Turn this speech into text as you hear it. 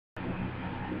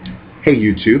Hey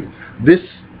YouTube, this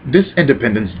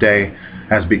Independence Day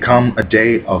has become a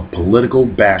day of political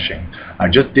bashing. I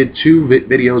just did two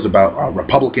videos about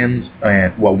Republicans,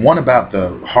 and well, one about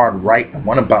the hard right and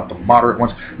one about the moderate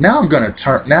ones. Now I'm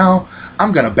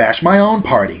gonna bash my own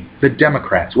party, the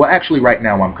Democrats. Well, actually, right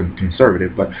now I'm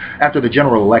conservative, but after the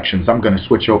general elections, I'm gonna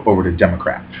switch over to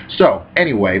Democrat. So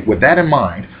anyway, with that in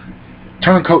mind,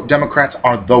 Turncoat Democrats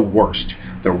are the worst.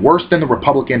 They're worse than the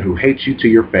Republican who hates you to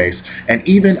your face. And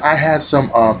even I had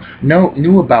some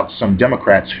knew about some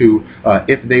Democrats who,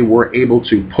 if they were able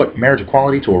to put marriage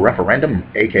equality to a referendum,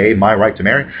 aka my right to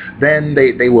marry, then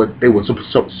they would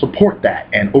support that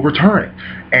and overturn it.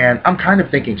 And I'm kind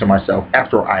of thinking to myself,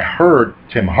 after I heard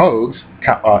Tim Hoag's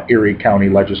Erie County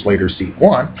Legislator seat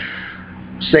 1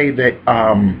 say that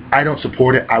I don't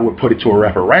support it, I would put it to a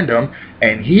referendum,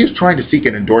 and he is trying to seek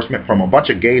an endorsement from a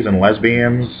bunch of gays and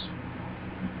lesbians,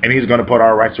 and he's going to put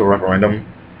our rights to a referendum.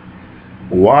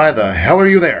 Why the hell are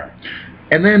you there?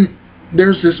 And then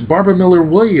there's this Barbara Miller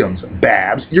Williams,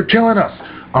 Babs, you're killing us.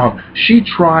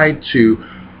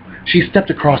 She stepped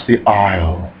across the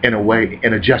aisle in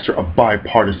a gesture of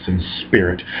bipartisan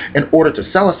spirit in order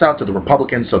to sell us out to the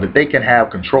Republicans so that they can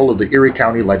have control of the Erie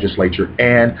County Legislature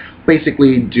and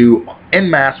basically do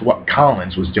en masse what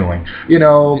Collins was doing. You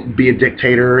know, be a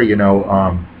dictator, you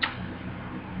know,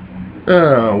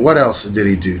 what else did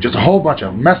he do? Just a whole bunch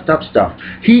of messed up stuff.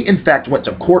 He, in fact, went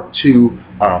to court to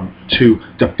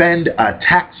defend a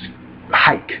tax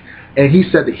hike. And he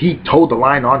said that he told the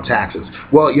line on taxes.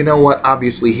 Well, you know what?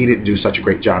 Obviously, he didn't do such a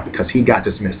great job because he got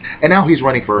dismissed. And now he's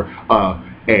running for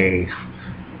a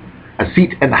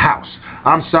seat in the House.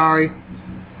 I'm sorry.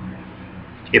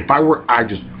 If I were,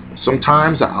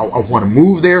 sometimes I want to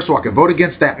move there so I can vote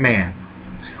against that man.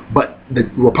 But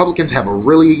the Republicans have a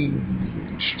really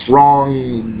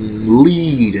strong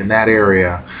lead in that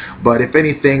area. But if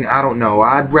anything, I don't know.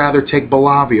 I'd rather take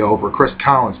Belavia over Chris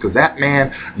Collins, because that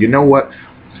man, you know what?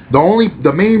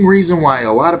 The main reason why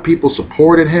a lot of people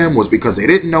supported him was because they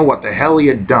didn't know what the hell he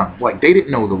had done. Like, they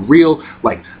didn't know the real,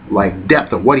 like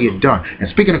depth of what he had done. And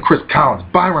speaking of Chris Collins,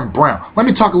 Byron Brown. Let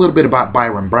me talk a little bit about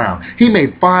Byron Brown. He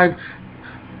made 5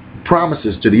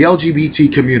 promises to the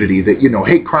LGBT community that, you know,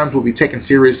 hate crimes will be taken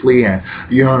seriously and,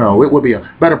 you know, it would be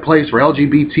a better place for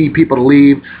LGBT people to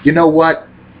leave. You know what?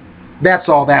 That's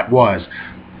all that was.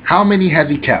 How many has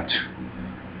he kept?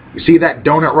 You see that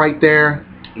donut right there?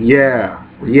 Yeah,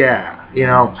 you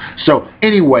know. So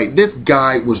anyway, this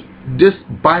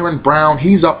Byron Brown,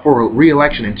 he's up for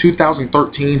re-election in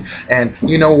 2013, and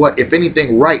you know what? If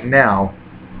anything, right now,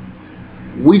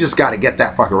 we just got to get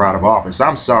that fucker out of office.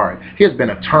 I'm sorry. He has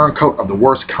been a turncoat of the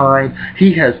worst kind.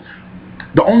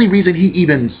 The only reason he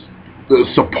even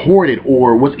supported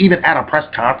or was even at a press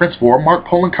conference for Mark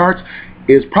polling cards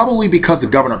is probably because the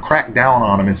governor cracked down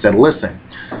on him and said, listen,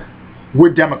 we're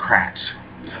Democrats.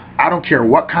 I don't care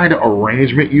what kind of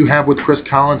arrangement you have with Chris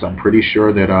Collins. I'm pretty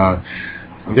sure that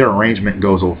their arrangement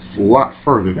goes a lot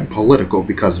further than political,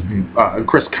 because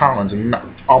Chris Collins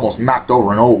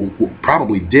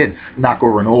probably did knock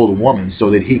over an old woman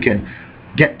so that he can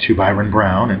get to Byron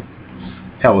Brown. And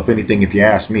hell, if anything, if you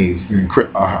ask me,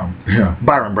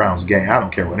 Byron Brown's gay. I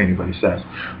don't care what anybody says.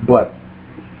 But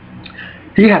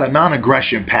he had a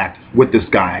non-aggression pact with this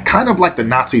guy, kind of like the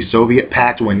Nazi-Soviet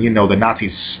pact when, you know, the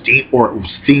Nazis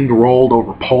steamrolled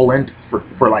over Poland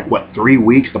for like, what, 3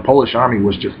 weeks? The Polish army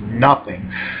was just nothing.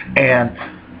 And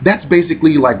that's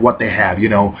basically like what they have, you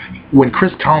know. When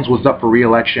Chris Collins was up for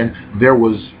re-election, there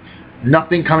was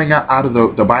nothing coming out of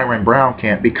the Byron Brown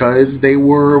camp because they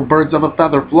were birds of a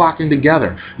feather flocking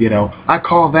together. You know, I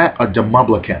call that a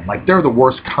Demublican. Like, they're the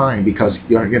worst kind because,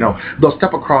 you know, they'll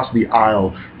step across the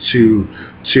aisle in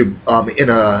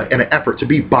an effort to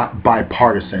be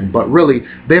bipartisan, but really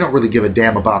they don't really give a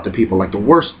damn about the people. Like, the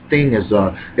worst thing is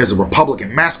a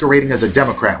Republican masquerading as a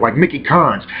Democrat, like Mickey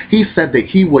Kearns. He said that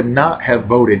he would not have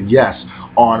voted yes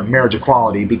on marriage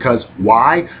equality because,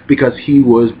 why? Because he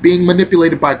was being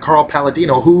manipulated by Carl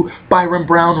Palladino, who Byron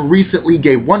Brown recently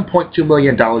gave $1.2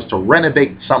 million to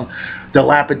renovate some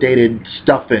dilapidated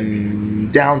stuff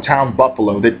in downtown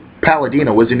Buffalo that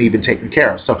Palladino wasn't even taking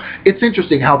care of. So it's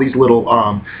interesting how these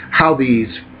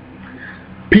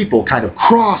people kind of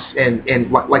cross and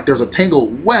like there's a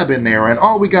tangled web in there, and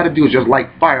all we got to do is just light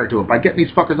fire to it by getting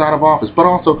these fuckers out of office. But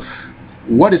also,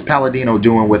 what is Palladino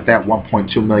doing with that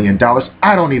 $1.2 million?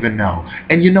 I don't even know.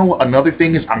 And you know what? Another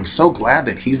thing is, I'm so glad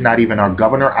that he's not even our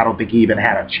governor. I don't think he even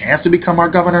had a chance to become our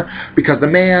governor, because the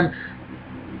man,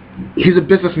 he's a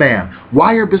businessman.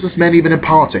 Why are businessmen even in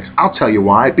politics? I'll tell you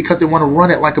why. Because they want to run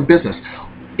it like a business.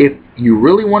 If you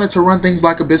really wanted to run things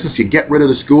like a business, you get rid of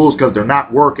the schools because they're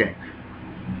not working.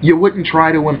 You wouldn't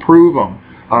try to improve them.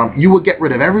 You would get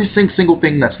rid of every single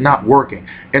thing that's not working.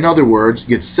 In other words,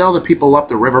 you'd sell the people up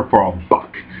the river for a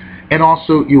buck. And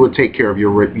also, you would take care of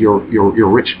your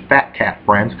rich fat cat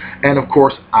friends. And of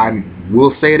course, I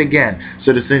will say it again,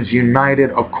 Citizens United,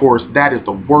 of course, that is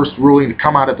the worst ruling to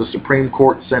come out of the Supreme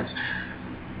Court since,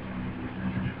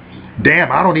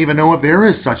 damn, I don't even know if there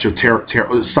is such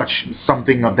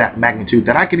something of that magnitude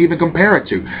that I can even compare it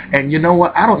to. And you know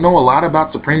what? I don't know a lot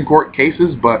about Supreme Court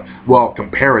cases, but, well,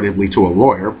 comparatively to a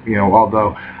lawyer, you know,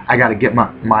 although I got to get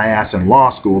my ass in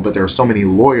law school, but there are so many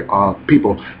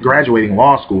people graduating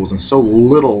law schools and so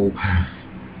little,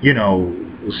 you know,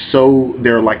 so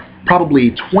there are like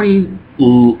probably 20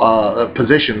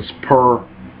 positions per,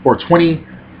 or 20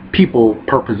 people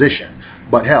per position.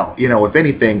 But hell, you know, if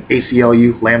anything,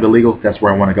 ACLU, Lambda Legal, that's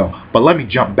where I want to go. But let me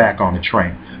jump back on the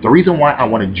train. The reason why I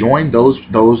want to join those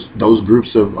groups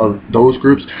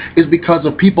is because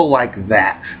of people like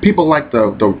that. People like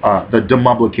the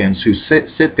Demopublicans who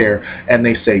sit there and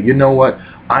they say, you know what,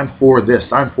 I'm for this,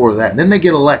 I'm for that. And then they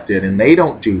get elected and they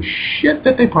don't do shit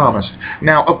that they promised.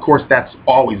 Now, of course, that's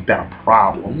always been a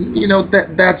problem. You know,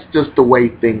 that's just the way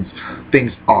things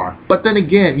are. But then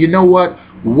again, you know what?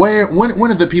 When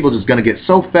are the people just going to get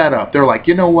so fed up? They're like,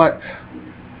 you know what?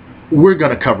 We're going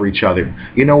to cover each other.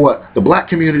 You know what? The black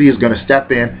community is going to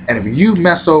step in, and if you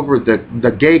mess over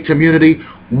the gay community,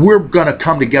 we're going to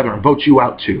come together and vote you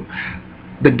out too.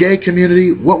 The gay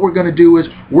community, what we're going to do is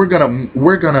we're going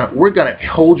to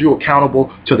hold you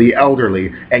accountable to the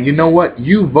elderly. And you know what?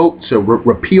 You vote to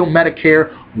repeal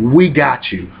Medicare, we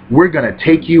got you. We're going to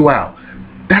take you out.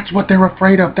 That's what they're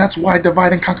afraid of. That's why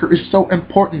divide and conquer is so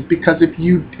important, because if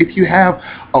you have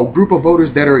a group of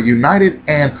voters that are united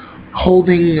and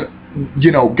holding,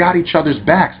 you know, got each other's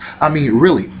backs, I mean,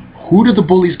 really, who do the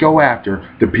bullies go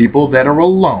after? The people that are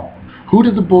alone. Who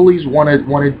do the bullies want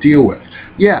to deal with?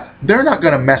 Yeah, they're not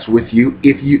going to mess with you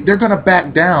they're going to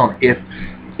back down if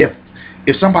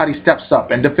somebody steps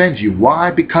up and defends you.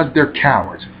 Why? Because they're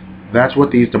cowards. That's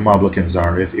what these Demopublicans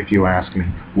are, if you ask me.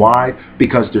 Why?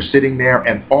 Because they're sitting there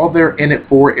and all they're in it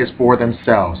for is for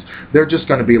themselves. They're just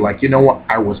going to be like, you know what?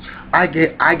 I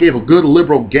gave a good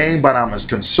liberal game, but I'm as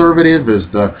conservative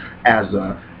as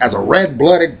a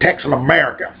red-blooded Texan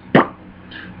American.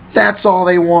 That's all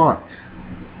they want.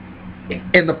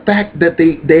 And the fact that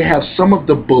they have some of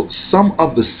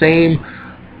the same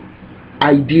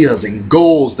ideas and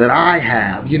goals that I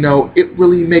have, you know, it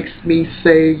really makes me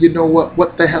say, you know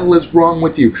what the hell is wrong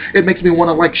with you? It makes me want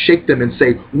to like shake them and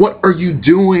say, what are you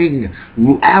doing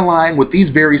allying with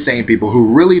these very same people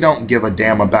who really don't give a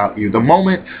damn about you? The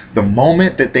moment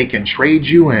that they can trade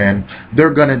you in,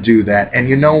 they're gonna do that. And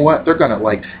you know what? They're gonna,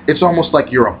 like, it's almost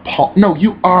like you're a pawn. No,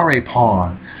 you are a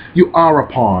pawn. You are a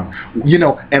pawn, you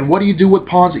know, and what do you do with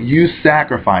pawns? You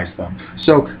sacrifice them.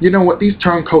 So, you know what, these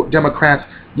turncoat Democrats,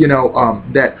 you know,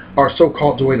 that are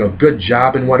so-called doing a good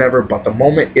job and whatever, but the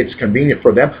moment it's convenient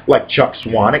for them, like Chuck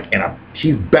Swanick, and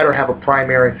he better have a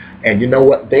primary, and you know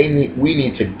what, we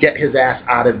need to get his ass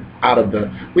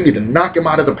we need to knock him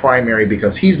out of the primary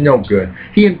because he's no good.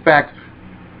 He, in fact,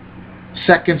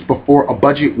 seconds before a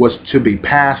budget was to be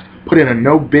passed, put in a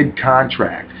no-bid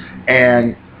contract,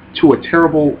 and to a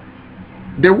terrible,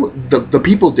 the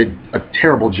people did a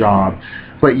terrible job,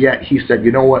 but yet he said,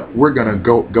 you know what, we're gonna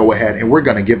go ahead and we're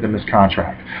gonna give them this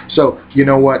contract. So you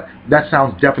know what, that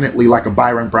sounds definitely like a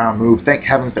Byron Brown move. Thank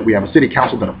heavens that we have a city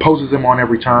council that opposes him on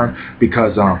every turn,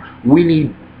 because we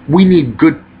need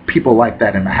good people like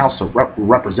that in the House of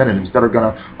Representatives that are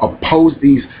gonna oppose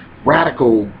these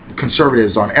radical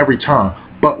conservatives on every turn.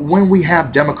 But when we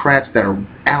have Democrats that are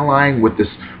allying with this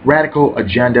radical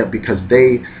agenda because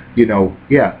they, you know,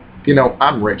 yeah, you know,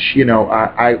 I'm rich, you know,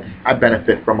 I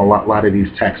benefit from a lot of these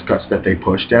tax cuts that they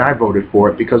pushed, and I voted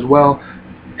for it because, well,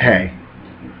 hey,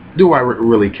 do I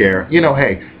really care? You know,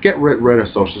 hey, get rid of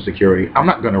Social Security. I'm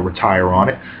not going to retire on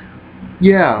it.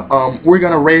 Yeah, we're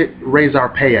going to raise our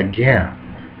pay again,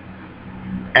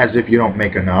 as if you don't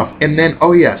make enough. And then,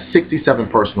 oh yeah, 67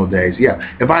 personal days.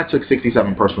 Yeah, if I took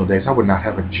 67 personal days, I would not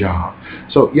have a job.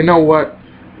 So, you know what?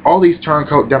 All these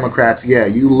turncoat Democrats, yeah,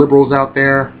 you liberals out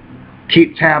there,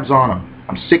 keep tabs on them.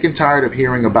 I'm sick and tired of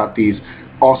hearing about these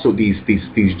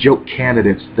joke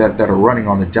candidates that are running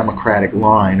on the Democratic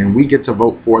line, and we get to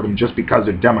vote for them just because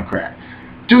they're Democrat.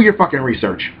 Do your fucking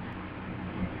research.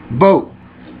 Vote.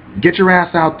 Get your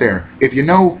ass out there. If you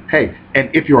know, hey, and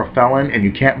if you're a felon and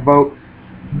you can't vote,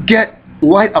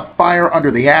 light a fire under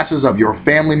the asses of your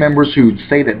family members who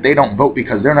say that they don't vote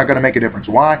because they're not going to make a difference.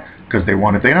 Why? Because they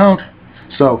want it, they don't.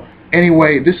 So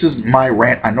anyway, this is my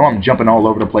rant. I know I'm jumping all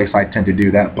over the place. I tend to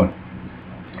do that, but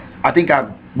I think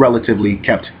I've relatively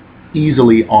kept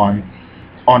easily on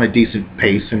on a decent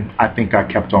pace, and I think I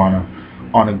kept on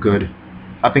a good.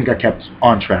 I think I kept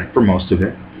on track for most of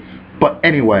it. But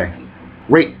anyway,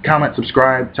 rate, comment,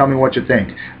 subscribe. Tell me what you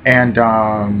think, and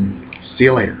see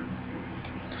you later.